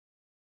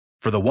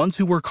For the ones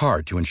who work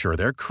hard to ensure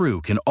their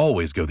crew can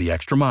always go the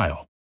extra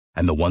mile,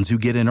 and the ones who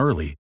get in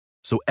early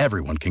so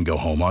everyone can go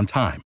home on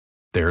time,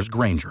 there's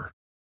Grainger,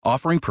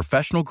 offering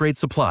professional-grade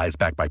supplies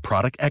backed by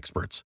product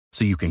experts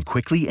so you can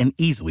quickly and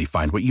easily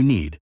find what you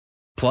need.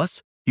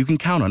 Plus, you can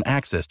count on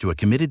access to a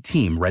committed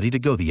team ready to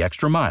go the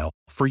extra mile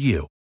for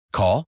you.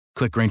 Call,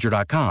 click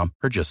Grainger.com,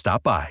 or just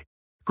stop by.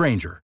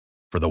 Grainger,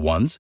 for the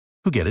ones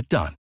who get it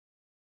done.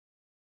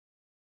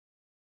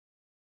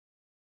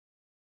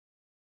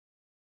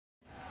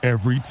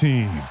 Every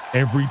team,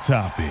 every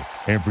topic,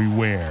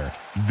 everywhere.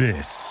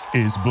 This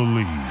is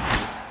Believe.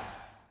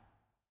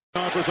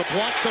 There's a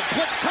block. The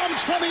blitz comes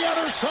from the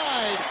other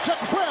side.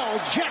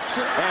 D'Qwell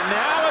Jackson. And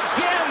now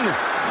again,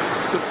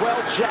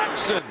 D'Qwell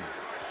Jackson.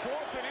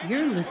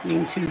 You're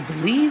listening to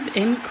Believe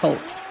in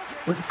Colts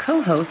with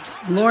co-hosts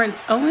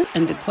Lawrence Owen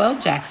and D'Qwell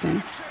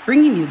Jackson,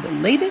 bringing you the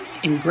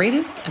latest and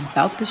greatest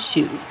about the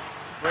shoe.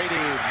 Brady,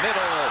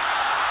 middle,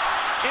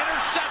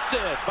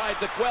 intercepted by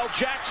D'Qwell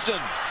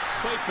Jackson.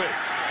 Play fake,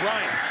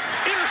 Bryant,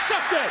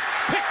 intercepted,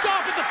 picked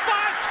off at the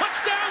 5,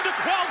 touchdown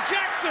D'Qwell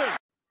Jackson.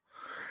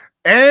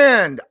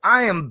 And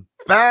I am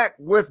back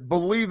with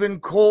Believe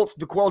in Colts.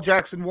 D'Qwell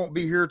Jackson won't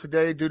be here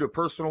today due to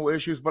personal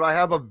issues, but I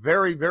have a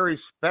very, very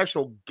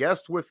special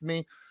guest with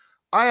me.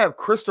 I have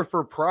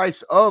Christopher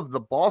Price of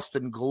the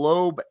Boston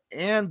Globe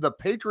and the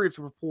Patriots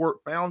Report,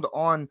 found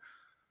on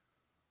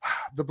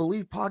the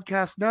Believe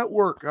Podcast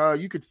Network.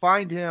 You could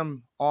find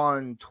him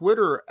on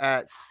Twitter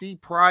at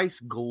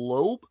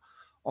CPriceGlobe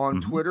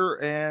on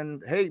Twitter.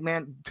 And hey,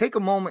 man, take a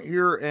moment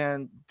here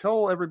and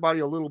tell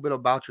everybody a little bit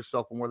about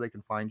yourself and where they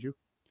can find you.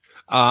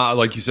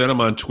 Like you said, I'm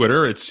on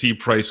Twitter at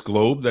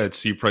CPriceGlobe. That's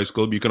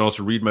CPriceGlobe. You can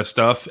also read my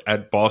stuff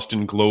at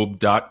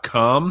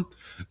bostonglobe.com.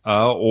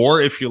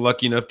 Or if you're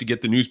lucky enough to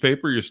get the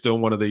newspaper, you're still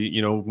one of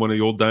the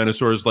old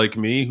dinosaurs like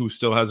me who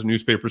still has a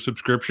newspaper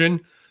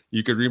subscription.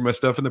 You could read my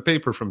stuff in the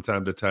paper from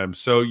time to time.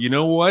 So you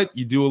know what?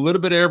 You do a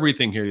little bit of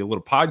everything here. A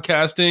little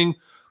podcasting,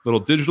 little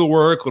digital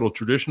work, little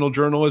traditional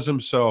journalism.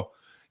 So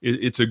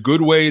it's a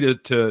good way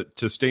to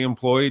stay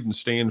employed and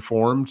stay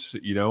informed,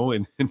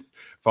 and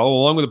follow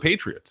along with the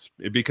Patriots,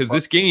 because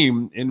this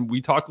game, and we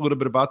talked a little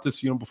bit about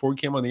this, before we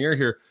came on the air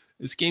here,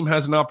 this game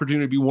has an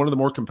opportunity to be one of the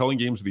more compelling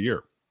games of the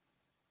year.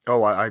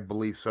 Oh, I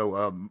believe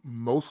so.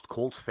 Most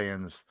Colts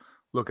fans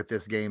look at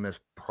this game as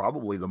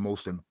probably the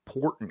most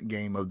important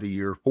game of the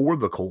year for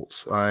the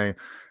Colts.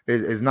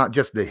 It's not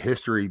just the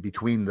history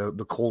between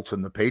the Colts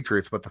and the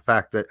Patriots, but the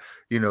fact that,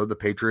 the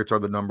Patriots are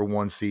the number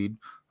one seed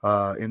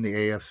in the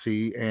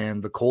AFC,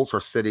 and the Colts are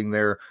sitting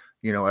there,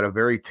 at a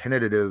very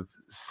tentative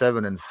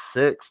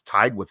 7-6,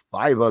 tied with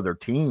 5 other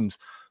teams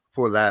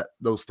for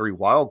those 3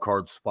 wild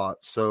card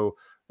spots. So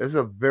this is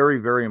a very,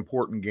 very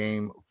important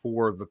game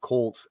for the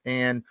Colts,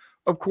 and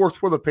of course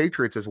for the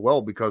Patriots as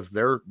well, because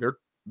they're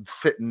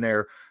sitting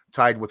there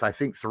tied with, I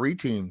think, 3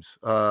 teams.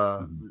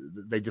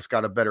 They just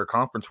got a better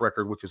conference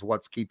record, which is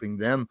what's keeping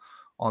them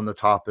on the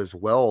top as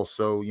well.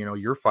 So,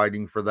 you're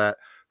fighting for that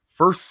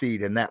first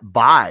seed and that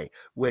bye,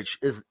 which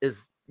is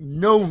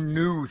no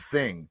new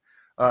thing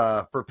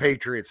for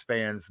Patriots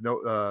fans,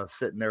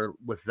 sitting there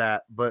with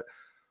that. But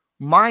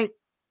I'm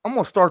going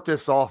to start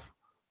this off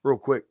real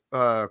quick,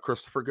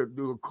 Christopher.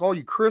 Do I call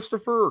you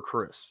Christopher or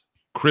Chris?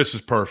 Chris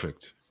is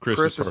perfect. Chris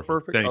is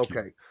perfect. Thank you.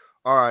 Okay.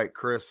 All right,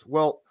 Chris.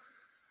 Well,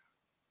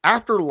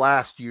 after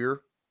last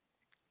year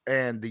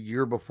and the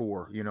year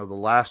before, the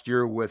last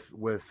year with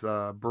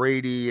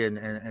Brady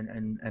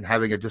and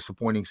having a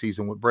disappointing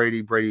season with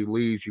Brady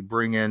leaves, you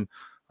bring in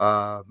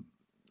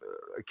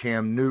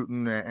Cam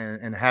Newton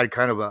and had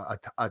kind of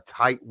a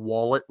tight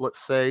wallet, let's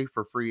say,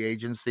 for free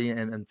agency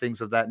and things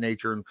of that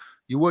nature. And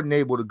you wasn't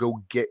able to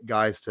go get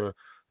guys to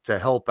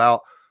help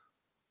out.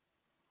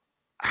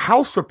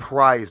 How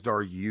surprised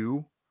are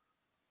you?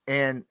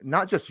 And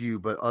not just you,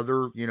 but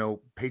other,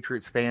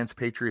 Patriots fans,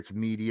 Patriots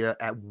media,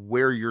 at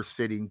where you're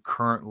sitting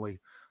currently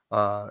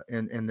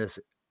in this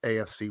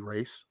AFC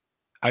race?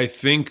 I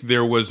think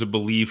there was a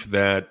belief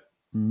that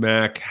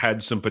Mac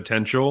had some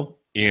potential,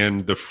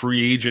 and the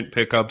free agent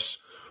pickups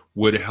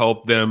would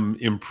help them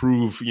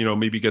improve,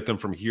 maybe get them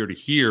from here to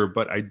here.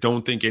 But I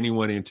don't think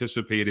anyone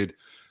anticipated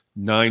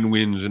 9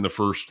 wins in the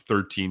first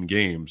 13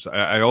 games.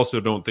 I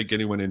also don't think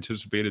anyone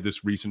anticipated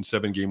this recent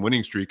 7-game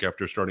winning streak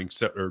after starting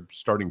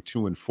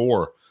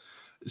 2-4.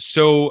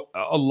 So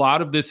a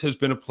lot of this has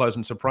been a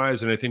pleasant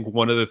surprise. And I think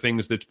one of the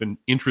things that's been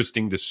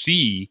interesting to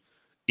see,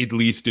 at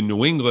least in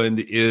New England,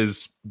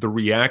 is the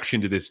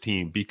reaction to this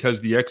team,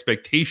 because the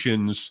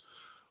expectations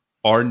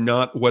are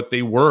not what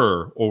they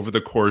were over the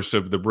course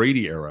of the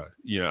Brady era.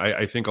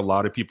 I think a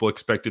lot of people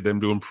expected them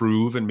to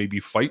improve and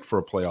maybe fight for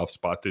a playoff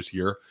spot this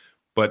year.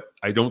 But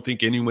I don't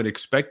think anyone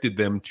expected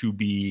them to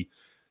be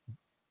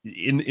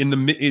in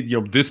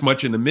the this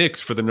much in the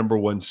mix for the number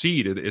 1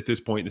 seed at this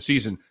point in the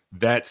season.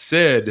 That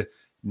said,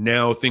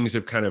 now things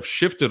have kind of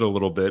shifted a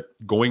little bit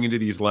going into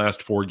these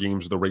last 4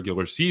 games of the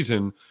regular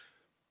season.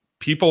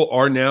 People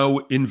are now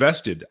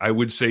invested, I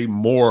would say,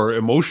 more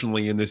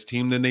emotionally in this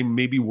team than they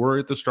maybe were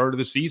at the start of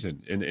the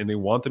season, and they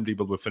want them to be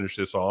able to finish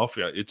this off.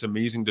 It's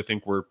amazing to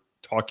think we're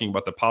talking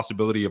about the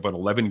possibility of an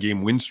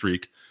 11-game win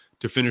streak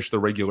to finish the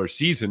regular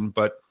season,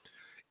 but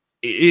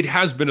it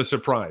has been a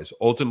surprise.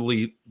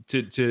 Ultimately,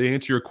 to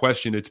answer your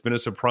question, it's been a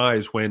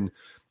surprise when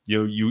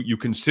you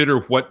consider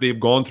what they've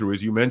gone through,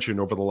 as you mentioned,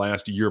 over the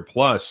last year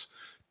plus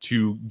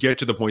to get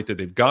to the point that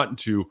they've gotten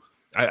to.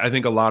 I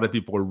think a lot of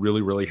people are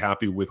really, really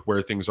happy with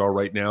where things are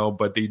right now,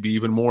 but they'd be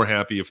even more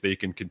happy if they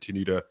can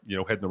continue to,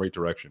 head in the right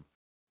direction.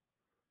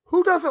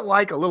 Who doesn't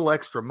like a little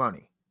extra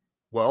money?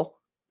 Well,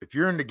 if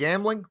you're into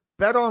gambling,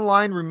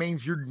 BetOnline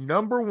remains your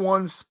number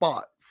one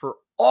spot for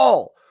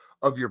all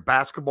of your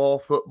basketball,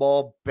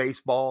 football,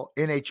 baseball,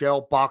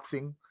 NHL,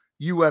 boxing,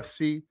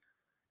 UFC,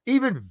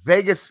 even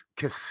Vegas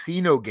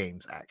casino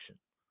games action.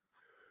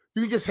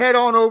 You can just head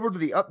on over to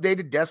the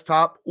updated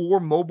desktop or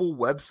mobile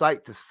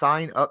website to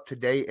sign up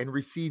today and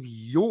receive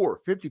your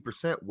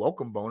 50%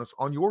 welcome bonus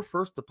on your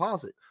first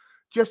deposit.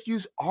 Just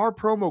use our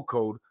promo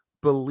code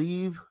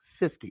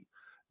BELIEVE50.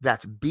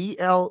 That's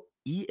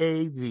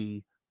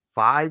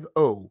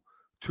BLEAV50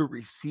 to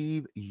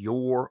receive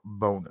your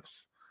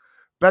bonus.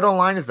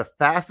 BetOnline is the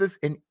fastest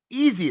and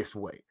easiest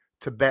way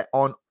to bet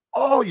on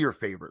all your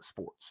favorite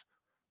sports.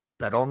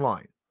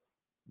 BetOnline,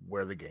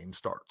 where the game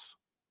starts.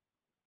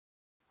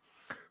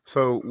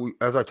 So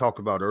as I talked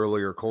about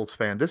earlier, Colts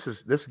fan,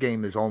 this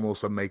game is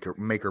almost a make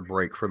or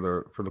break for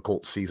the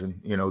Colts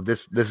season.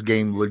 This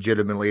game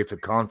legitimately, it's a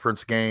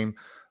conference game.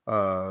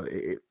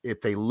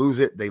 If they lose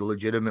it, they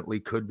legitimately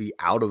could be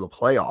out of the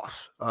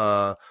playoffs.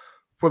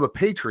 For the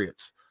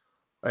Patriots,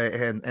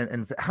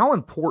 and how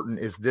important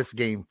is this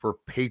game for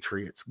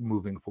Patriots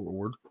moving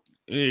forward?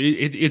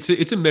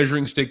 It's a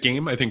measuring stick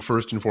game, I think,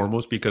 first and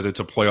foremost, because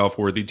it's a playoff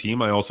worthy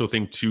team. I also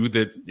think too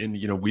that, and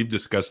we've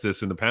discussed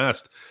this in the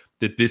past,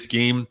 that this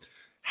game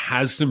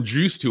has some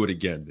juice to it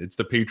again. It's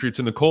the Patriots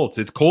and the Colts.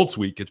 It's Colts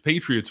week. It's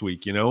Patriots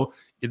week.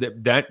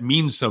 That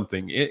means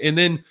something. And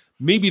then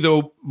maybe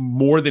though,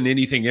 more than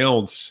anything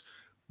else,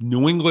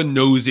 New England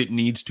knows it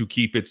needs to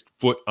keep its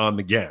foot on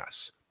the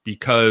gas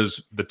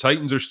because the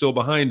Titans are still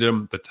behind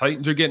them. The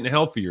Titans are getting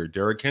healthier.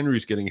 Derrick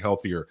Henry's getting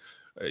healthier.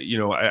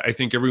 I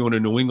think everyone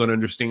in New England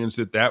understands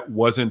that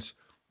wasn't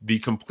the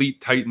complete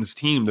Titans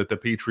team that the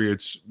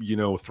Patriots,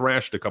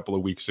 thrashed a couple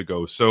of weeks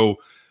ago. So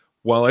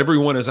while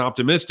everyone is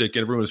optimistic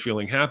and everyone is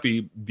feeling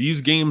happy,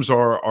 these games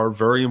are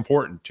very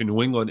important to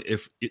New England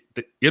if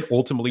it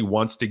ultimately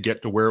wants to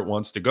get to where it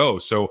wants to go.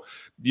 So,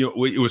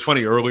 it was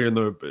funny earlier in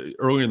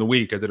the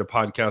week, I did a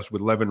podcast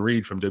with Levin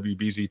Reed from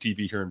WBZ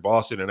TV here in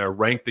Boston, and I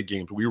ranked the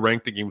games. We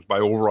ranked the games by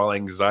overall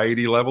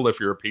anxiety level if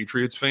you're a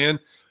Patriots fan.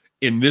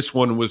 And this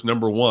one was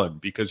number one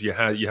because you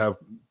have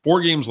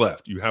 4 games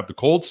left. You have the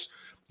Colts,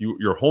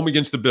 you're home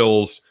against the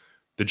Bills,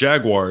 the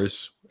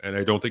Jaguars, and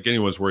I don't think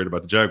anyone's worried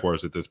about the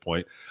Jaguars at this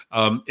point.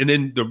 And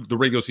then the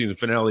regular season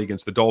finale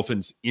against the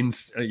Dolphins in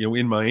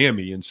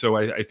Miami. And so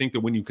I think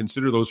that when you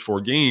consider those 4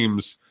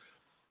 games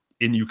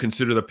and you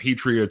consider the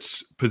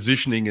Patriots'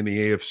 positioning in the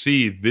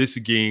AFC, this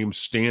game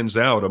stands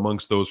out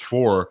amongst those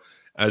 4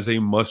 as a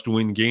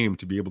must-win game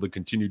to be able to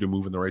continue to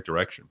move in the right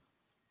direction.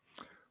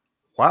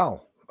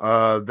 Wow.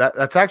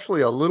 That's actually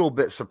a little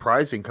bit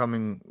surprising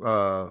coming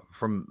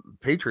from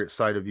Patriots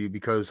side of you,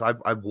 because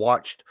I've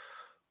watched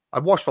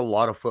a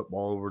lot of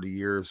football over the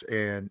years,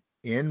 and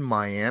in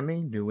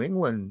Miami, New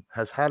England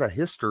has had a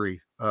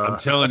history. I'm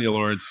telling you,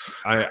 Lawrence,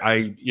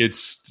 we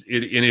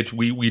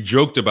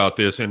joked about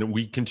this, and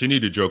we continue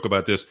to joke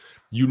about this.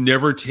 You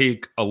never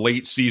take a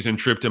late season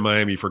trip to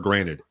Miami for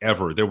granted,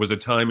 ever. There was a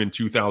time in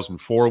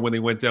 2004 when they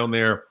went down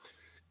there,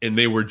 and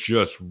they were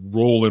just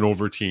rolling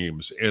over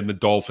teams. And the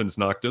Dolphins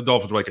were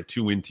like a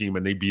 2-win team,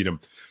 and they beat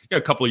them. A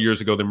couple of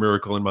years ago, the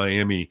Miracle in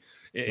Miami.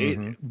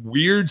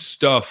 Weird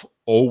stuff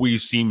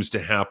always seems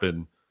to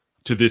happen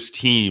to this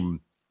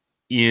team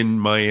in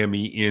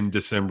Miami in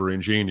December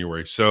and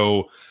January.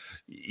 So,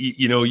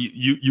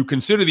 you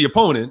consider the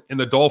opponent, and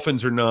the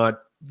Dolphins are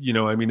not,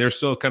 they're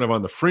still kind of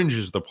on the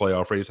fringes of the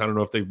playoff race. I don't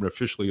know if they've been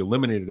officially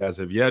eliminated as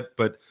of yet,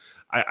 but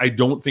I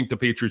don't think the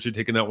Patriots are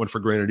taking that one for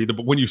granted either.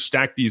 But when you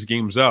stack these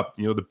games up,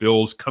 the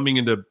Bills coming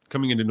into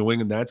New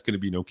England, that's going to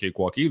be no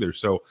cakewalk either.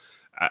 So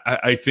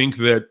I think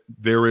that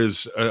there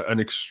is an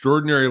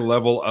extraordinary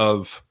level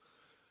of,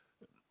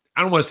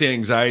 I don't want to say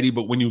anxiety,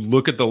 but when you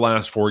look at the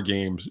last 4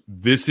 games,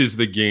 this is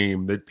the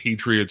game that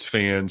Patriots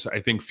fans, I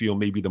think, feel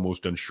maybe the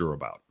most unsure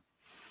about.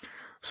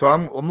 So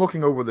I'm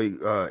looking over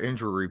the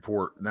injury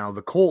report now.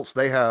 The Colts,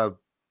 they have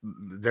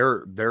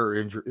their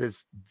injury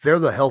they're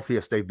the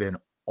healthiest they've been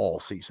all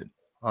season.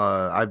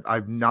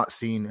 I've not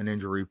seen an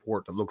injury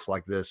report that looks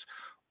like this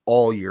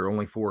all year.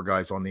 Only 4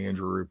 guys on the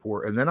injury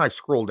report, and then I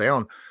scroll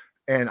down,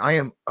 and I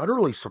am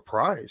utterly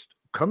surprised.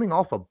 Coming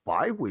off a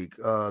bye week,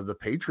 the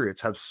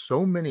Patriots have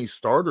so many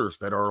starters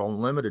that are on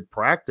limited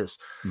practice.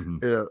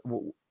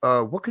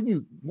 What can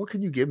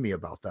you give me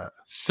about that?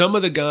 Some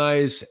of the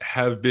guys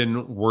have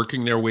been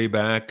working their way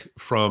back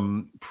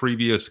from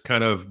previous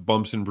kind of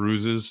bumps and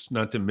bruises,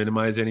 not to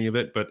minimize any of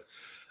it, but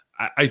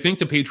I think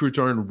the Patriots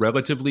are in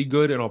relatively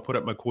good, and I'll put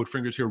up my quote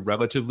fingers here,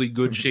 relatively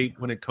good shape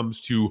when it comes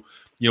to,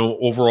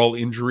 overall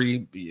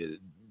injury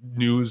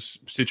news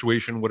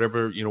situation,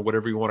 whatever you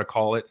want to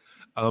call it.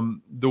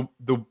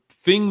 The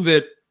thing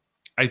that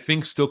I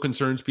think still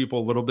concerns people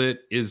a little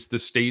bit is the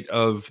state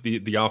of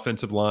the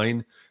offensive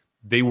line.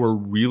 They were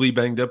really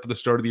banged up at the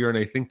start of the year, and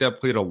I think that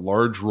played a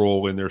large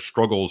role in their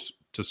struggles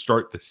to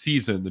start the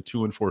season, the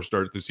 2-4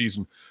 start of the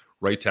season.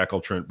 Right tackle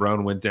Trent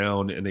Brown went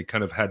down, and they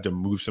kind of had to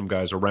move some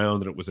guys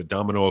around, and it was a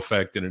domino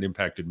effect, and it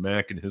impacted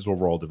Mack and his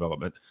overall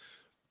development.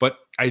 But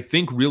I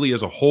think really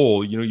as a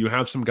whole, you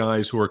have some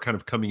guys who are kind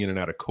of coming in and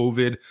out of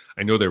COVID.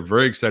 I know they're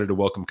very excited to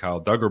welcome Kyle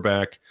Duggar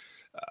back.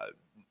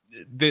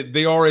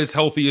 They are as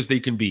healthy as they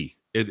can be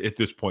at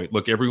this point.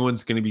 Look,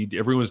 everyone's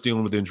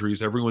dealing with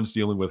injuries. Everyone's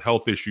dealing with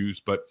health issues.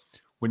 But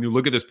when you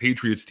look at this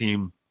Patriots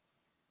team,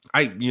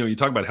 you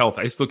talk about health.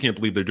 I still can't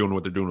believe they're doing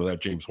what they're doing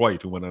without James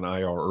White, who went on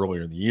IR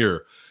earlier in the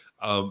year.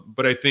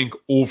 But I think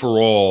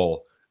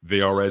overall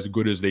they are as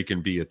good as they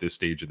can be at this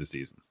stage of the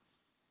season.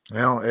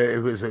 Well,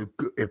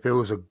 if it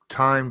was a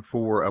time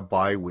for a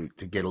bye week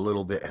to get a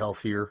little bit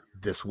healthier,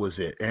 this was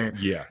it. And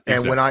yeah,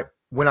 exactly. And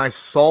when I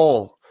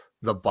saw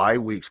the bye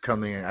weeks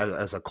coming in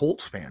as a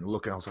Colts fan,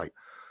 looking, I was like,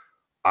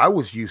 I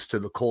was used to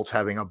the Colts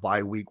having a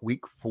bye week,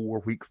 week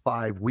 4, week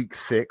 5, week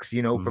 6,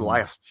 for the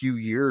last few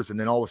years, and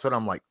then all of a sudden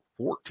I'm like,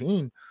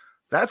 14,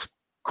 that's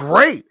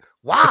great.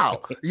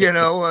 Wow.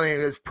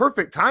 It's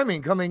perfect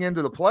timing coming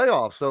into the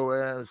playoffs.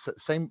 So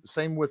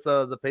same with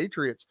the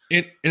Patriots.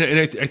 And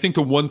I think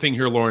the one thing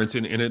here, Lawrence,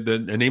 and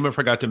the name I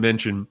forgot to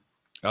mention,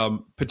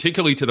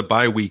 particularly to the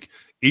bye week,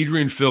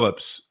 Adrian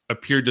Phillips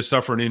appeared to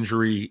suffer an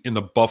injury in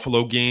the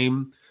Buffalo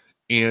game.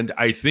 And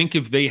I think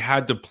if they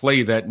had to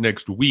play that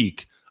next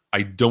week,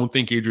 I don't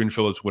think Adrian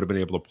Phillips would have been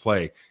able to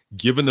play.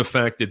 Given the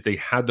fact that they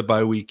had the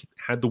bye week,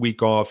 had the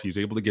week off, he's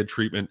able to get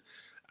treatment.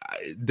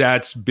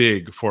 That's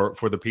big for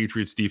the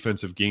Patriots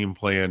defensive game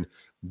plan.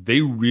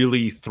 They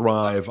really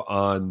thrive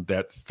on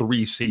that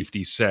 3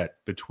 safety set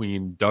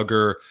between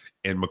Duggar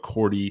and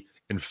McCourty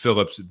and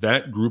Phillips.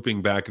 That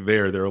grouping back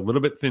there, they're a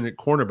little bit thin at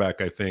cornerback,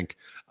 I think.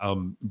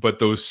 But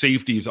those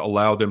safeties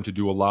allow them to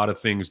do a lot of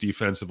things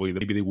defensively that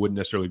maybe they wouldn't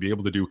necessarily be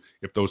able to do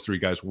if those 3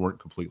 guys weren't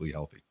completely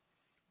healthy.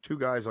 2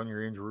 guys on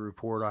your injury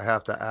report I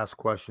have to ask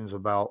questions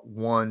about.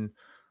 One,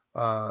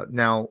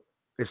 now,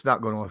 it's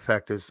not going to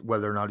affect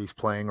whether or not he's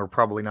playing, or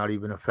probably not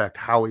even affect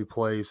how he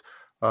plays.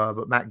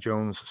 But Mac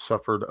Jones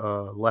suffered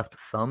a left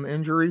thumb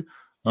injury.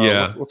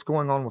 What's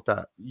going on with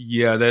that?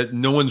 Yeah, that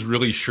no one's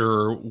really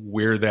sure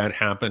where that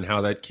happened,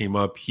 how that came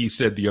up. He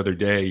said the other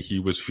day he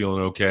was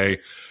feeling okay.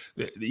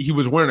 He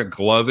was wearing a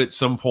glove at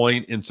some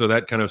point, and so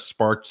that kind of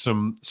sparked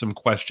some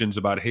questions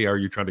about, hey, are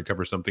you trying to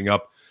cover something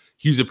up?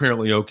 He's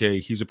apparently okay.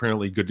 He's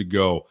apparently good to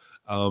go.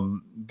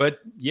 But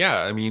yeah,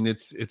 I mean,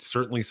 it's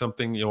certainly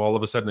something, all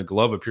of a sudden a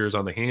glove appears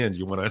on the hand.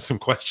 You want to ask some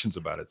questions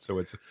about it. So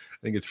I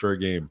think it's fair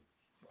game.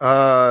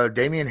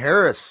 Damian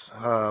Harris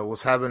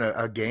was having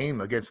a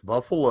game against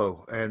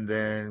Buffalo and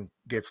then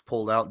gets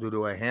pulled out due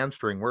to a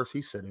hamstring. Where's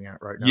he sitting at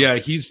right now? Yeah,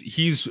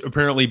 he's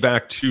apparently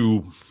back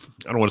to,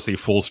 I don't want to say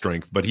full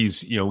strength, but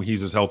he's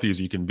as healthy as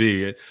he can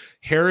be.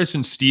 Harris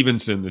and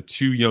Stevenson, the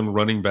 2 young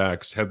running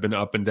backs, have been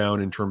up and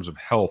down in terms of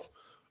health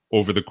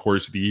over the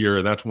course of the year.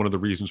 And that's one of the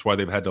reasons why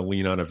they've had to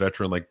lean on a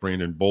veteran like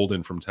Brandon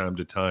Bolden from time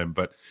to time.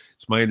 But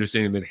it's my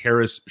understanding that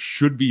Harris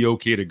should be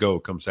okay to go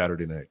come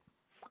Saturday night.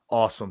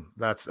 Awesome.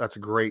 That's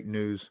great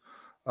news.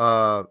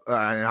 And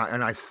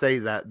I say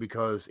that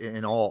because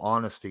in all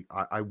honesty,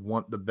 I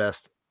want the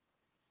best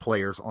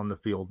players on the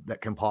field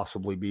that can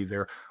possibly be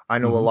there. I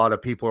know a lot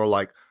of people are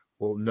like,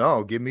 well,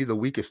 no, give me the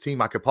weakest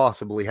team I could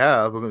possibly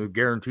have. It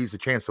guarantees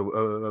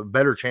a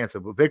better chance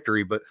of a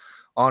victory. But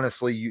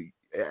honestly,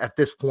 at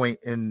this point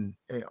in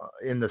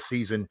the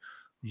season,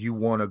 you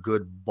want a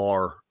good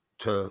bar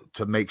to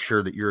make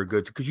sure that you're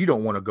because you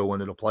don't want to go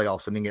into the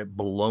playoffs and then get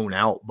blown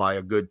out by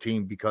a good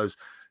team because,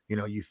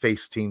 you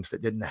face teams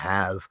that didn't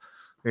have,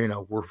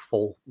 weren't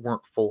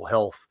full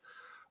health.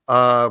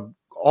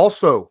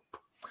 Also,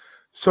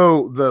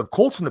 so the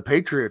Colts and the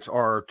Patriots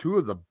are 2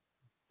 of the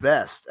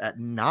best at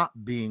not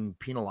being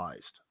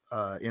penalized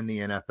in the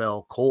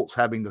NFL. Colts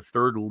having the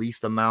 3rd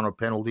least amount of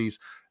penalties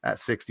at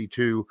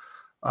 62.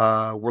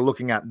 We're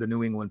looking at the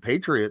New England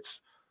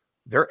Patriots.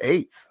 They're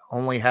 8th,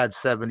 only had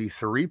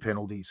 73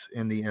 penalties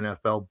in the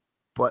NFL.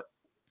 But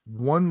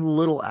one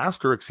little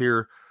asterisk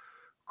here,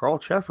 Carl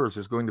Cheffers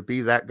is going to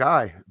be that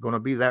guy, going to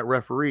be that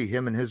referee.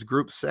 Him and his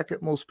group,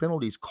 2nd most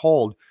penalties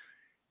called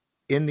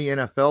in the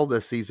NFL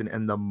this season,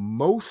 and the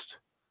most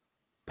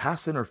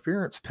pass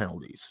interference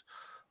penalties.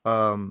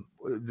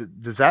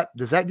 Does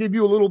that give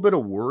you a little bit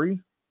of worry?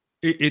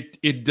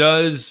 It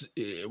does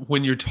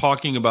when you're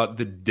talking about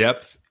the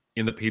depth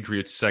in the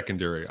Patriots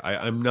secondary.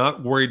 I'm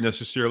not worried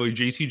necessarily.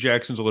 JC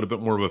Jackson's a little bit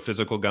more of a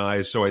physical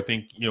guy, so I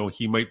think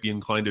he might be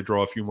inclined to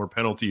draw a few more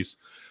penalties.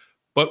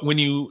 But when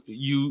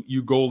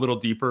you go a little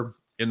deeper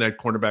in that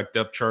cornerback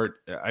depth chart,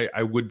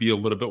 I would be a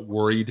little bit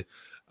worried.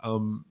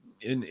 And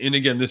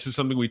again, this is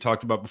something we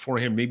talked about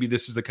beforehand. Maybe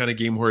this is the kind of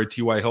game where a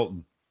T.Y.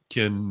 Hilton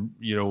can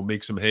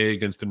make some hay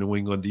against the New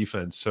England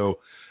defense. So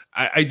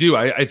I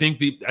think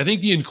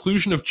the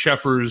inclusion of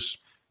Cheffers,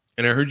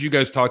 and I heard you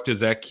guys talk to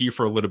Zach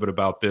Kiefer a little bit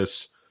about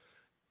this.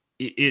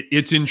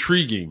 it's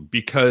intriguing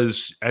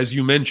because, as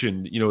you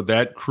mentioned,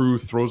 that crew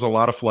throws a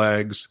lot of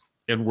flags,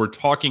 and we're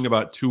talking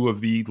about two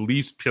of the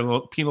least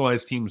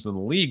penalized teams in the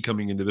league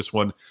coming into this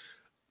one.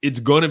 It's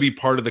going to be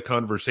part of the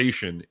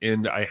conversation,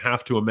 and I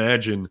have to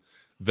imagine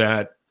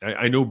that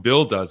I know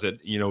Bill does it,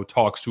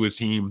 talks to his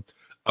team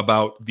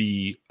about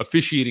the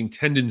officiating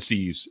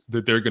tendencies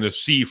that they're going to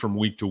see from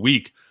week to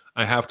week.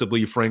 I have to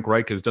believe Frank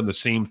Reich has done the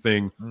same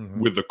thing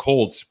with the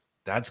Colts.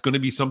 That's going to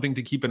be something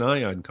to keep an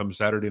eye on come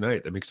Saturday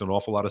night. That makes an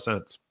awful lot of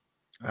sense.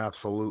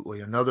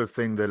 Absolutely. Another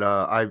thing that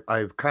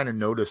I've kind of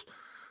noticed,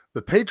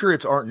 the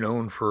Patriots aren't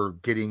known for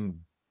getting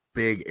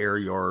big air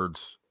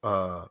yards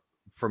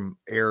from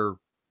air,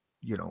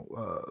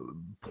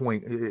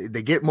 point.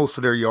 They get most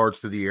of their yards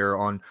through the air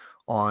on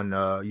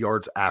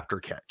yards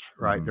after catch,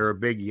 right? Mm-hmm. They're a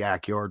big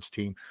yak yards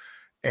team.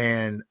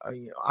 And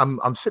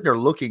I'm sitting there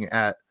looking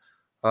at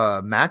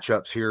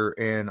matchups here,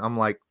 and I'm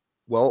like,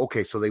 well,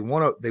 okay, so they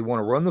want to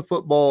run the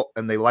football,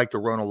 and they like to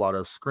run a lot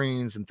of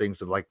screens and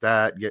things like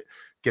that,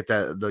 get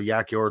the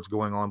yak yards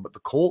going on. But the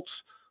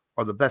Colts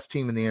are the best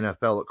team in the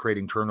NFL at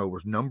creating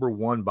turnovers, number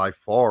one by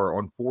far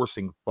on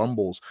forcing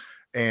fumbles.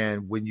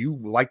 And when you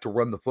like to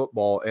run the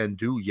football and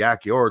do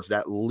yak yards,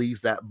 that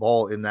leaves that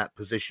ball in that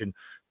position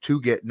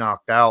to get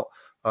knocked out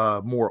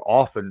more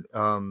often.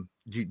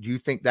 Do you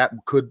think that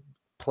could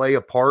play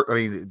a part? I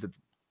mean, the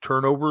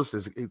turnovers,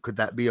 could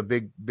that be a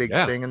big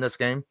thing in this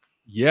game?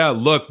 Yeah,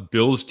 look,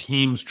 Bills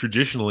teams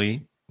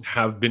traditionally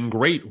have been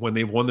great when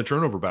they've won the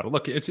turnover battle.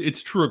 Look,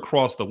 it's true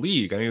across the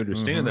league. I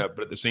understand that,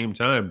 but at the same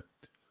time,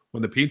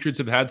 when the Patriots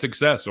have had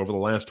success over the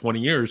last 20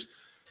 years,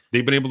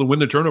 they've been able to win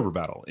the turnover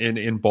battle.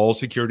 And ball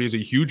security is a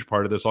huge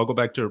part of this. I'll go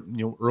back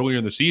to earlier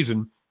in the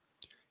season.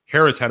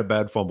 Harris had a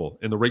bad fumble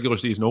in the regular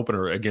season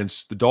opener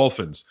against the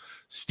Dolphins.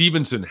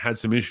 Stevenson had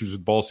some issues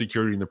with ball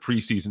security in the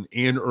preseason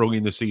and early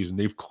in the season.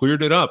 They've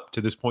cleared it up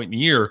to this point in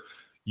the year.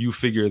 You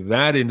figure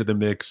that into the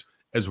mix,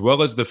 as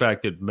well as the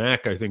fact that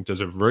Mac, I think,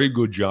 does a very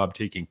good job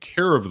taking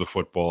care of the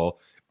football.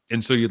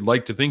 And so you'd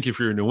like to think, if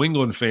you're a New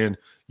England fan,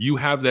 you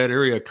have that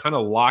area kind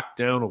of locked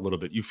down a little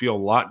bit. You feel a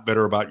lot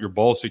better about your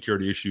ball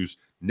security issues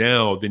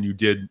now than you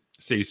did,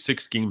 say,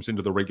 6 games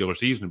into the regular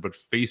season. But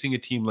facing a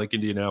team like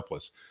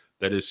Indianapolis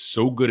that is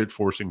so good at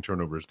forcing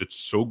turnovers, that's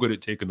so good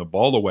at taking the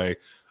ball away,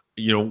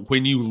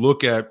 when you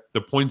look at the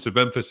points of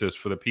emphasis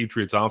for the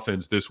Patriots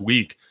offense this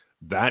week,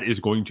 that is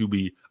going to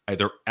be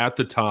either at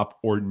the top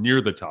or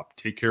near the top.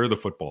 Take care of the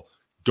football.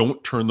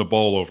 Don't turn the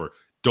ball over.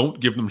 Don't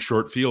give them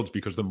short fields,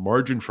 because the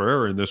margin for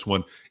error in this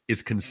one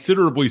is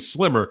considerably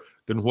slimmer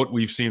than what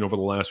we've seen over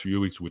the last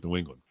few weeks with New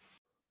England.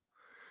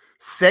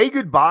 Say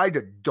goodbye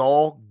to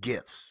dull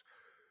gifts.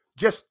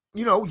 Just,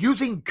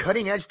 using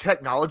cutting-edge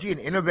technology and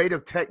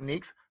innovative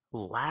techniques,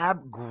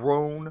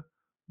 lab-grown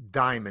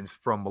diamonds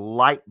from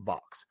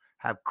Lightbox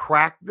have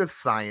cracked the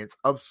science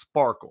of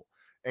sparkle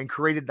and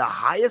created the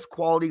highest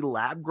quality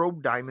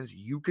lab-grown diamonds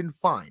you can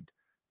find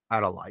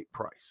at a light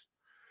price.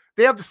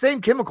 They have the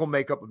same chemical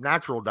makeup of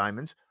natural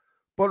diamonds,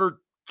 but are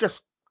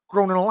just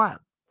grown in a lab.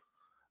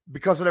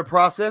 Because of their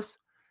process,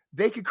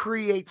 they can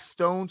create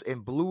stones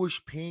in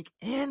bluish pink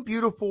and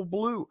beautiful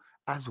blue,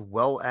 as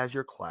well as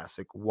your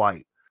classic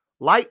white.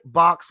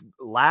 Lightbox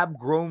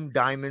lab-grown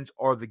diamonds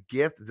are the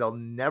gift they'll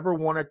never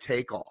want to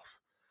take off.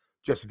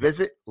 Just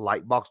visit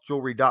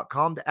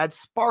lightboxjewelry.com to add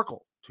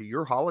sparkle to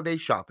your holiday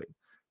shopping.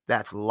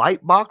 That's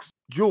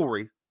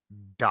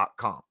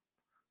lightboxjewelry.com.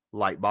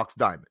 Lightbox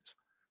diamonds.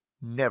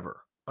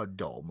 Never a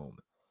dull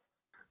moment.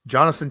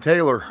 Jonathan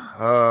Taylor,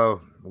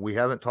 we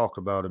haven't talked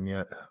about him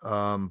yet,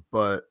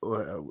 but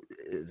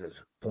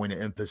point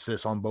of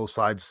emphasis on both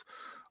sides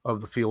of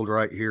the field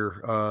right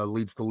here.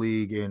 Leads the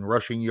league in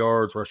rushing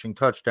yards, rushing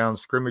touchdowns,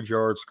 scrimmage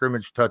yards,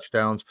 scrimmage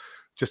touchdowns.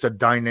 Just a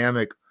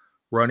dynamic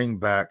running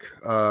back.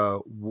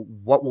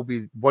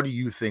 What do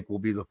you think will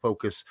be the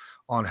focus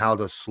on how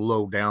to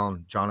slow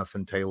down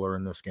Jonathan Taylor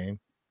in this game?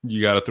 You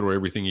got to throw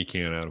everything you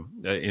can at him.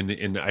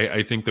 And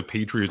I think the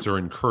Patriots are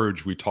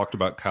encouraged. We talked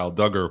about Kyle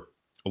Duggar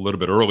a little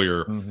bit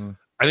earlier.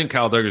 I think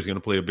Kyle Duggar is going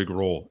to play a big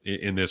role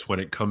in this when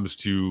it comes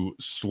to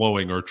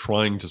slowing or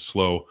trying to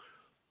slow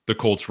the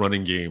Colts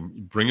running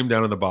game. Bring him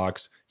down in the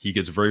box. He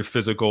gets very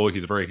physical.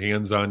 He's a very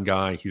hands-on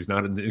guy. He's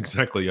not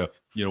exactly a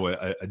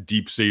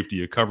deep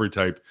safety, a cover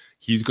type.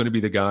 He's going to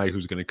be the guy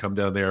who's going to come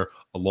down there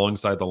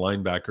alongside the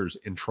linebackers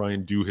and try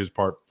and do his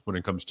part when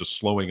it comes to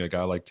slowing a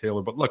guy like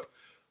Taylor. But look,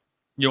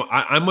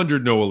 I'm under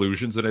no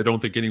illusions, and I don't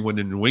think anyone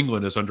in New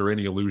England is under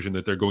any illusion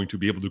that they're going to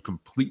be able to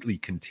completely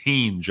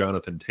contain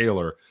Jonathan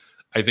Taylor.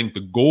 I think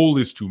the goal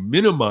is to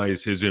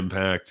minimize his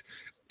impact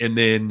and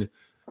then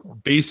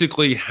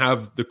basically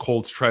have the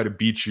Colts try to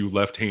beat you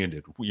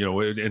left-handed,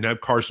 and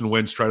have Carson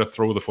Wentz try to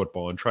throw the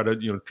football and try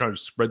to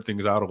spread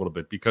things out a little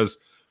bit, because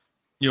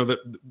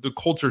the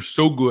Colts are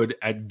so good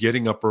at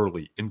getting up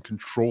early and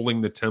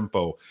controlling the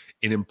tempo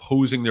and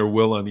imposing their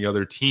will on the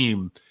other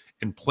team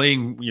and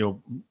playing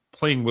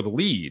with a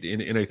lead.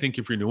 And I think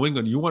if you're New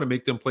England, you want to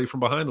make them play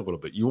from behind a little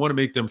bit. You want to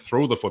make them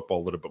throw the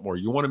football a little bit more.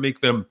 You want to make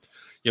them,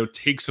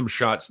 take some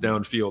shots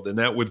downfield, and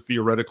that would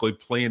theoretically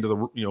play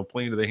into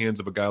the hands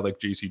of a guy like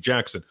J.C.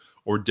 Jackson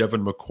or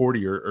Devin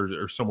McCourty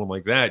or someone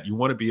like that. You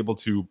want to be able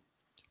to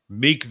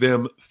make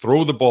them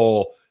throw the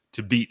ball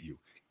to beat you.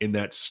 And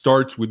that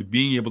starts with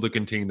being able to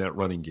contain that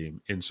running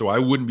game. And so I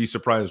wouldn't be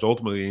surprised,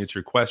 ultimately, to answer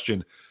your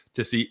question,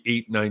 to see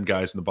 8-9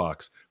 guys in the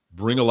box.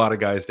 Bring a lot of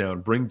guys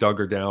down. Bring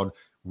Duggar down.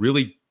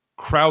 Really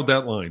crowd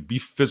that line. Be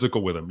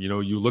physical with them.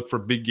 You look for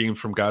big games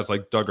from guys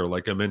like Duggar,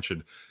 like I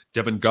mentioned.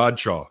 Devin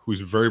Godshaw,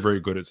 who's very, very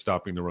good at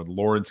stopping the run.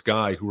 Lawrence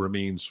Guy, who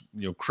remains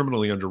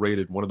criminally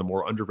underrated, one of the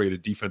more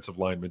underrated defensive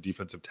linemen,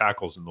 defensive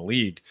tackles in the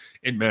league.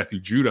 And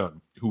Matthew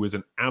Judon, who is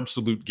an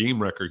absolute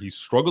game wrecker. He's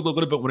struggled a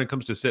little bit when it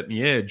comes to setting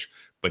the edge,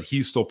 but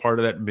he's still part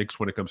of that mix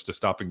when it comes to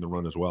stopping the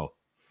run as well.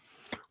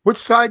 Which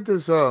side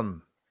does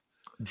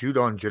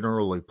Judon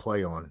generally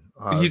play on?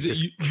 He's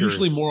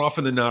usually more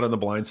often than not on the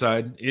blind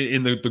side.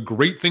 And the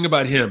great thing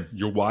about him,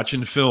 you're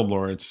watching film,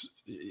 Lawrence,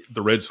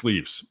 the red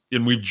sleeves.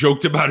 And we've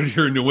joked about it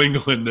here in New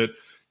England that,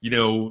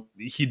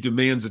 he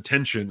demands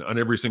attention on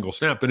every single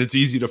snap. And it's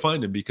easy to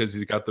find him because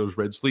he's got those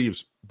red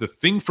sleeves. The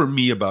thing for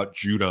me about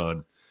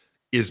Judon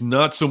is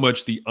not so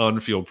much the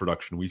on-field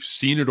production. We've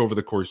seen it over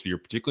the course of the year,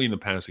 particularly in the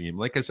passing game.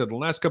 Like I said, the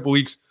last couple of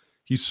weeks,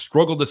 he's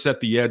struggled to set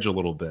the edge a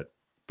little bit.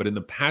 But in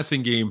the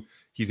passing game,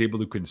 he's able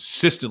to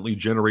consistently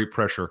generate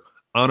pressure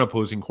on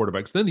opposing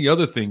quarterbacks. Then the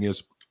other thing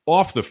is,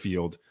 off the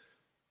field,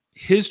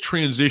 his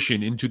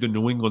transition into the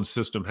New England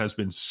system has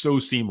been so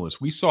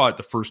seamless. We saw it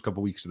the first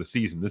couple of weeks of the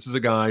season. This is a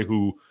guy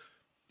who,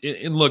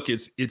 and look,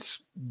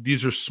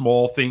 these are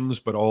small things,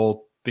 but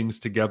all things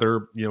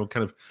together,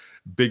 kind of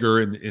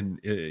bigger, and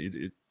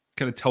it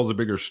kind of tells a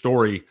bigger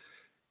story.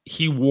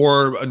 He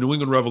wore a New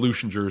England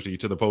Revolution jersey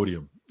to the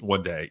podium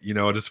one day,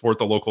 to support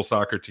the local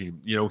soccer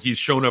team. He's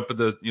shown up at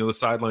the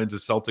sidelines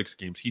of Celtics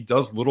games. He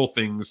does little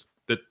things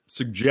that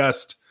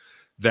suggest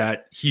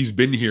that he's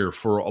been here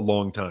for a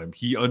long time.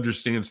 He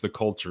understands the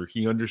culture.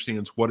 He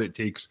understands what it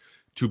takes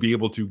to be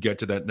able to get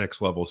to that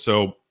next level.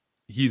 So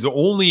he's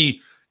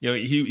only,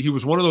 he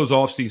was one of those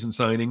offseason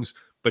signings,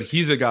 but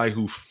he's a guy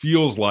who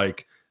feels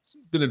like he's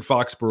been in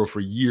Foxborough for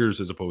years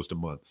as opposed to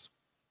months.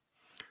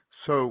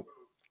 So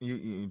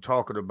you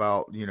talking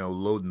about,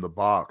 loading the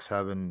box,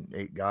 having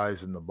 8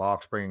 guys in the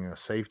box, bringing a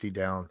safety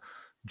down.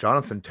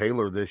 Jonathan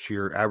Taylor this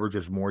year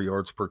averages more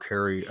yards per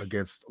carry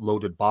against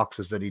loaded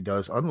boxes than he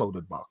does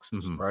unloaded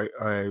boxes, right?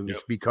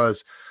 It's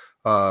because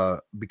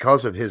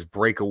of his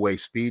breakaway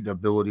speed and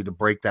ability to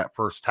break that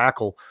first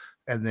tackle,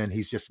 and then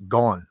he's just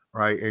gone,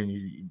 right?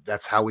 And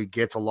that's how he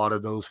gets a lot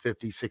of those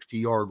 50,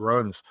 60-yard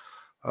runs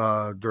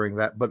during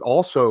that. But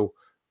also,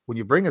 when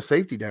you bring a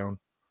safety down,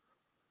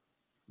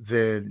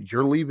 then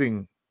you're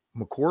leaving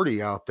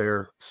McCourty out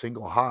there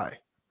single high,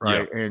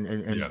 right?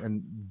 Yeah.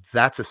 And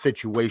that's a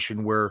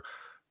situation where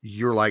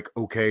you're like,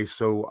 okay,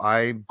 so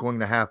I'm going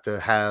to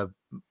have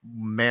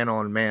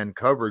man-on-man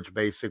coverage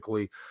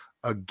basically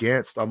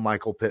against a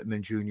Michael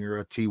Pittman Jr.,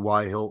 a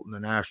T.Y. Hilton,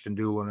 an Ashton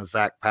Dulin, a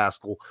Zach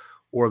Pascal,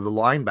 or the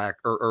linebacker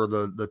or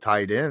the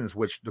tight ends,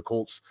 which the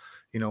Colts,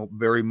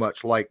 very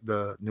much like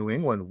the New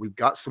England, we've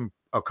got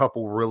a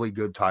couple really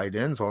good tight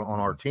ends on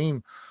our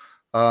team.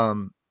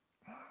 I'm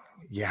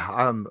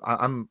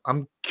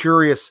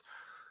curious.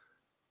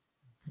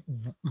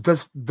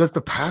 Does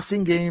the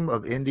passing game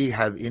of Indy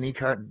have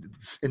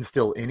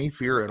instill any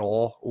fear at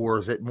all, or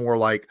is it more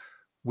like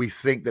we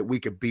think that we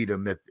could beat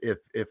them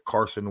if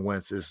Carson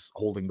Wentz is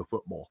holding the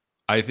football?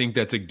 I think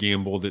that's a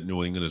gamble that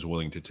New England is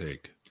willing to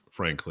take.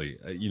 Frankly,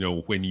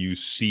 when you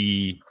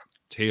see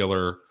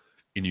Taylor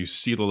and you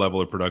see the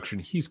level of production,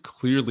 he's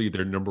clearly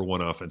their number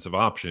one offensive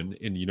option.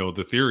 And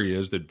the theory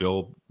is that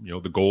Bill,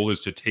 the goal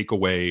is to take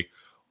away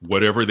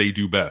whatever they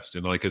do best.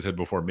 And like I said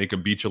before, make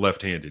them beat you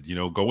left-handed.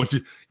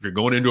 If you're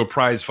going into a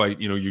prize fight,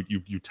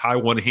 you tie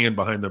one hand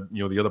behind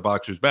the other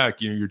boxer's back,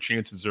 your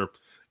chances are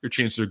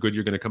good.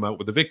 You're going to come out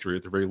with a victory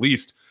at the very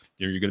least.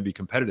 You're going to be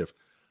competitive.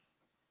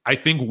 I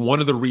think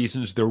one of the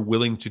reasons they're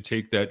willing to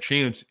take that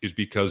chance is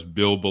because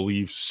Bill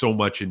believes so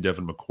much in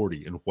Devin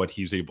McCourty and what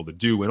he's able to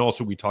do. And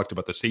also we talked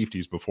about the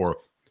safeties before.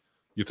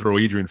 You throw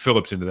Adrian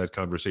Phillips into that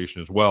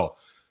conversation as well.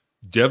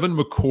 Devin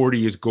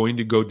McCourty is going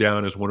to go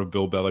down as one of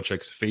Bill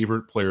Belichick's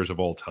favorite players of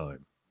all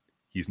time.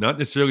 He's not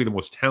necessarily the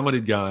most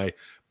talented guy,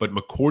 but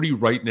McCourty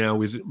right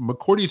now is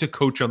a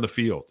coach on the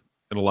field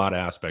in a lot of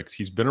aspects.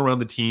 He's been around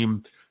the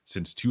team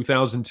since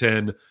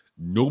 2010.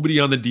 Nobody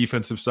on the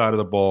defensive side of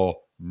the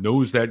ball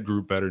knows that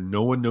group better.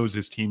 No one knows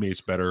his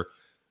teammates better.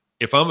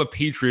 If I'm a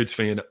Patriots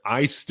fan,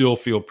 I still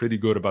feel pretty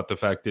good about the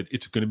fact that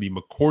it's going to be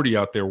McCourty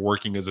out there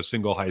working as a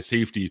single high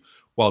safety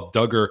while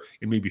Duggar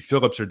and maybe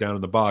Phillips are down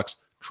in the box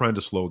trying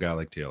to slow a guy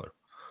like Taylor.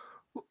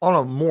 On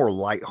a more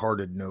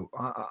lighthearted note,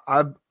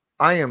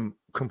 I am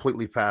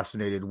completely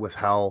fascinated with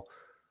how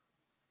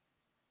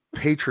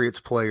Patriots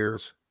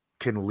players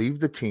can leave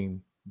the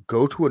team,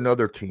 go to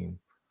another team,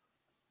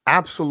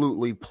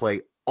 absolutely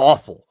play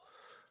awful,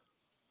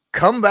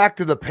 come back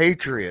to the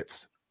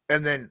Patriots,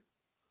 and then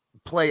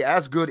play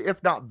as good,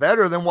 if not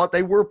better, than what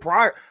they were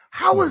prior.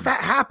 How does that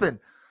happen?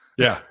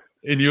 Yeah.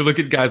 And you look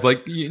at guys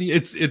like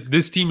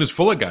this team is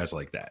full of guys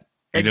like that.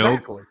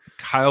 Exactly.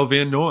 Kyle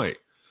Van Noy,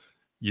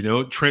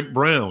 Trent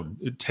Brown,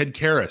 Ted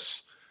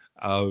Karras,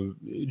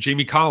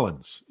 Jamie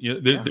Collins.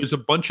 There's a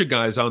bunch of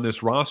guys on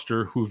this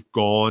roster who've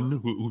gone,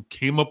 who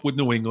came up with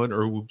New England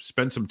or who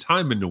spent some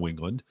time in New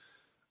England,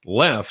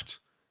 left,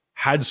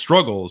 had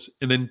struggles,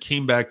 and then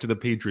came back to the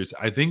Patriots.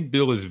 I think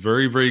Bill is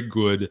very, very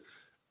good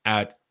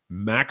at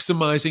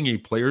maximizing a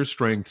player's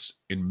strengths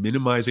and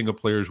minimizing a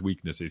player's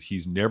weaknesses.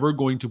 He's never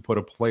going to put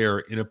a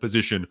player in a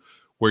position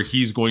where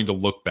he's going to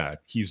look bad.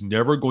 He's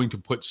never going to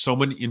put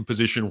someone in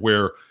position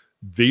where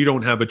they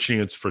don't have a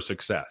chance for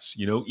success.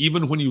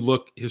 Even when you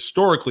look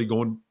historically,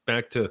 going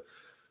back to,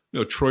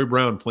 Troy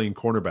Brown playing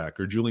cornerback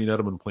or Julian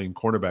Edelman playing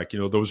cornerback,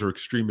 those are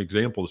extreme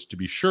examples to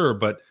be sure,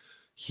 but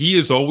he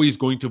is always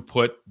going to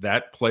put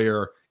that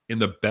player in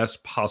the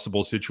best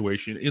possible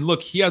situation. And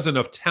look, he has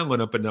enough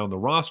talent up and down the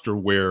roster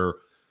where,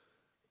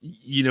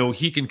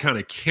 he can kind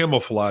of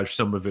camouflage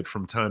some of it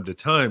from time to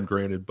time,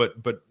 granted, but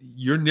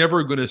you're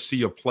never going to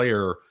see a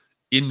player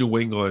in New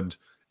England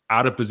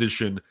out of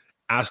position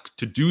asked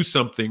to do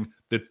something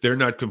that they're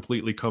not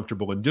completely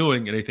comfortable in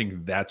doing. And I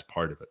think that's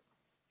part of it.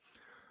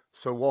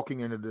 So walking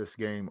into this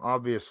game,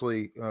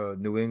 obviously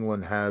New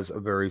England has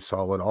a very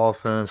solid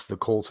offense. The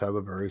Colts have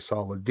a very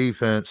solid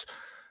defense,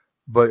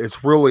 but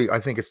it's really, I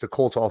think it's the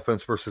Colts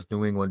offense versus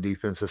New England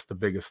defense. That's the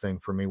biggest thing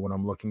for me when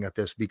I'm looking at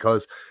this,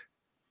 because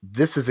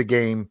this is a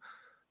game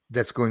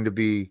that's going to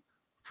be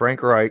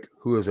Frank Reich,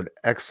 who is an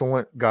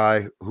excellent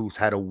guy who's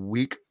had a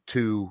week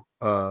to,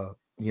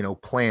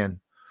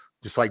 plan,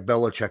 just like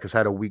Belichick has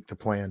had a week to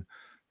plan.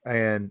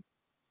 And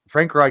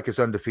Frank Reich is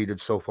undefeated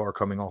so far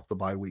coming off the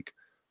bye week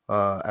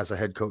as a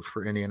head coach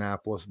for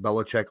Indianapolis.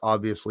 Belichick,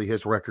 obviously,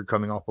 his record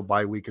coming off a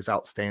bye week is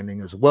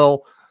outstanding as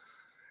well.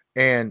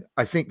 And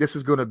I think this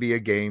is going to be a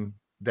game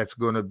that's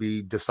going to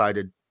be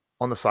decided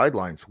on the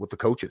sidelines with the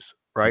coaches,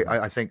 right?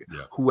 I think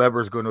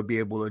whoever's going to be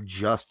able to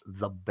adjust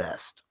the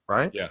best,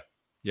 right?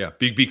 Yeah.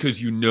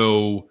 Because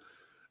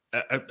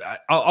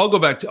I'll go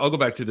back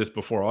to this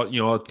before.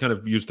 I'll kind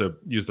of use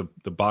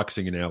the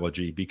boxing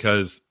analogy,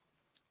 because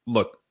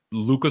look,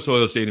 Lucas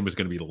Oil Stadium is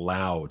going to be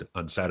loud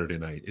on Saturday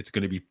night. It's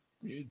going to be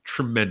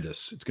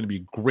tremendous. It's going to be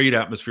a great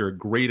atmosphere, a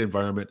great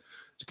environment.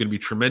 It's going to be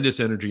tremendous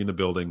energy in the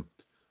building.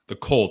 The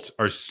Colts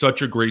are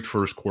such a great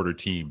first quarter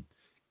team.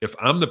 If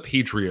I'm the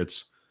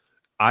Patriots,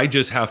 I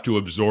just have to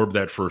absorb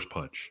that first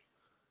punch.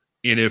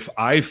 And if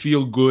I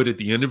feel good at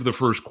the end of the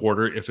first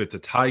quarter, if it's a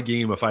tie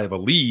game, if I have a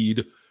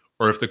lead,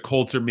 or if the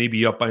Colts are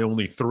maybe up by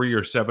only 3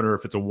 or 7, or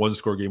if it's a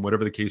one-score game,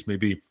 whatever the case may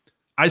be,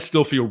 I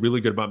still feel really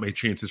good about my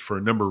chances for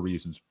a number of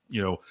reasons.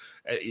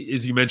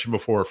 As you mentioned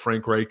before,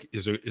 Frank Reich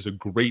is a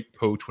great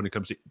coach when it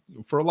comes to,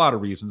 for a lot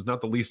of reasons,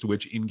 not the least of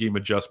which in-game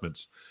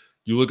adjustments.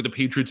 You look at the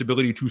Patriots'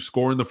 ability to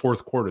score in the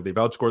fourth quarter. They've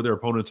outscored their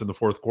opponents in the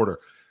fourth quarter.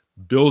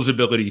 Bill's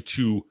ability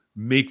to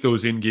make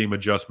those in-game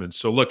adjustments.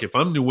 So look, if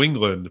I'm New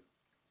England,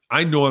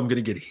 I know I'm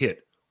going to get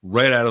hit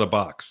right out of the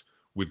box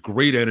with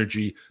great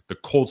energy. The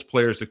Colts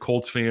players, the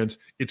Colts fans,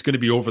 it's going to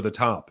be over the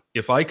top.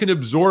 If I can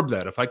absorb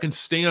that, if I can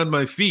stay on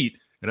my feet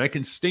and I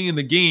can stay in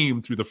the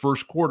game through the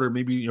first quarter,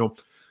 maybe,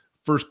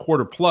 first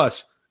quarter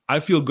plus, I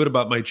feel good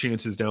about my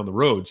chances down the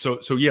road. So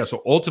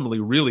ultimately,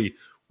 really,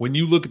 when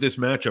you look at this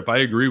matchup, I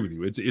agree with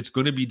you. It's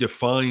going to be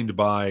defined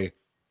by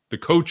the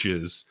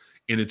coaches,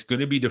 and it's going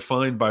to be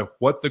defined by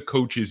what the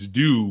coaches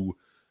do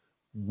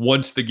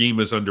once the game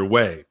is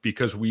underway,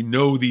 because we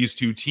know these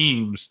two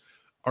teams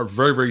are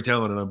very, very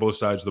talented on both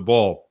sides of the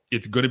ball.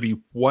 It's going to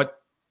be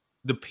what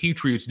the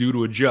Patriots do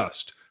to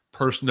adjust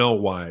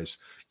personnel-wise,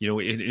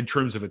 in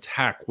terms of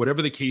attack,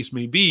 whatever the case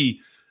may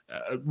be,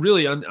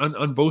 really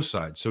on both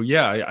sides. So,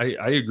 yeah,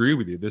 I agree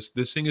with you.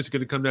 This thing is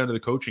going to come down to the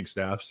coaching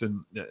staffs.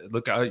 And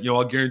look,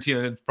 I'll guarantee you,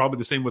 and it's probably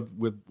the same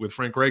with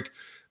Frank Reich.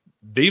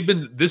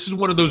 This is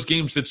one of those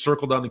games that's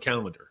circled on the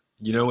calendar,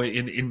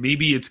 and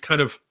maybe it's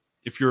kind of,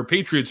 if you're a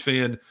Patriots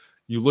fan,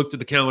 you looked at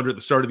the calendar at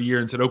the start of the year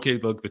and said, okay,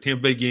 look, the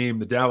Tampa Bay game,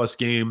 the Dallas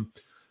game,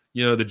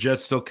 the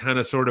Jets still kind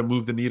of sort of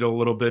move the needle a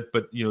little bit,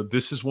 but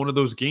this is one of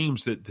those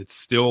games that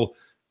still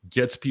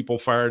gets people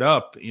fired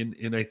up.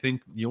 And I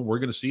think, we're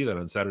going to see that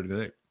on Saturday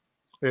night.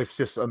 It's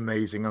just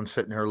amazing. I'm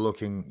sitting here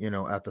looking,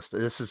 at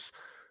this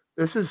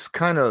is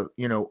kind of,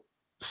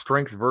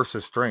 strength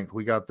versus strength.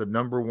 We got the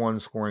number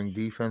one scoring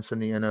defense in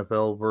the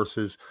NFL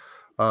versus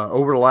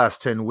over the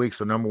last 10 weeks,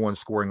 the number one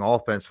scoring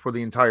offense. For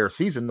the entire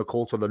season, the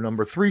Colts are the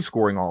number 3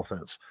 scoring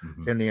offense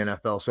in the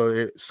NFL.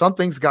 So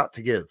something's got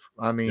to give.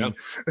 I mean,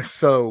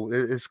 So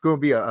it's going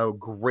to be a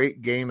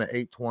great game at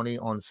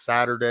 8:20 on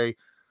Saturday.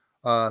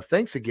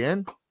 Thanks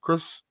again,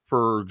 Chris,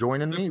 for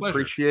joining me.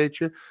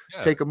 Appreciate you.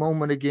 Yeah. Take a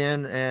moment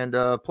again and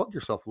plug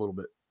yourself a little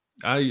bit.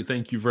 I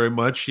thank you very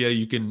much. Yeah,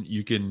 you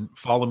can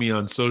follow me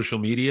on social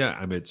media.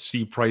 I'm at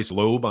C Price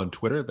Globe on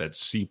Twitter.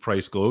 That's C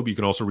Price Globe. You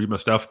can also read my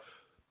stuff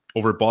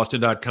over at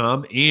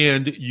Boston.com,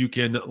 and you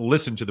can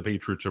listen to the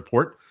Patriots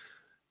Report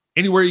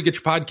anywhere you get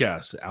your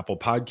podcasts, Apple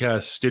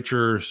Podcasts,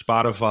 Stitcher,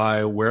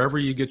 Spotify, wherever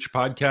you get your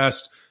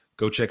podcast.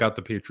 Go check out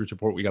the Patriots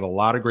Report. We got a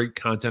lot of great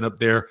content up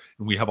there,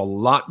 and we have a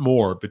lot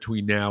more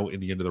between now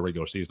and the end of the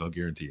regular season, I'll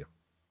guarantee you.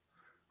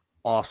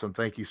 Awesome.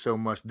 Thank you so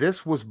much.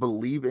 This was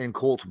Believe in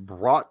Colts,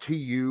 brought to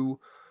you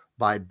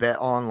by Bet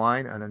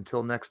Online. And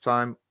until next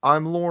time,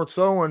 I'm Lawrence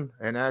Owen.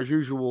 And as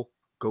usual,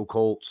 go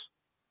Colts.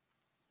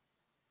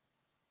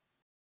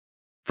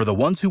 For the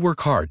ones who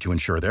work hard to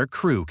ensure their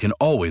crew can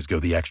always go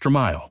the extra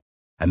mile,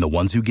 and the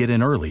ones who get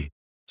in early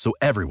so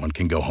everyone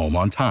can go home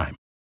on time,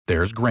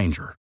 there's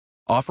Grainger,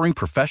 offering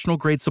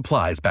professional-grade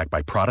supplies backed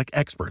by product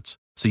experts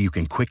so you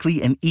can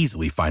quickly and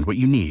easily find what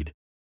you need.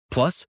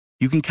 Plus,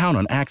 you can count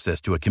on access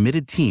to a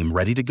committed team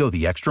ready to go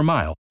the extra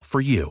mile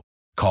for you.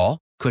 Call,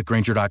 click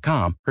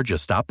Grainger.com, or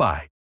just stop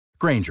by.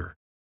 Grainger,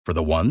 for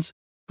the ones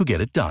who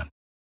get it done.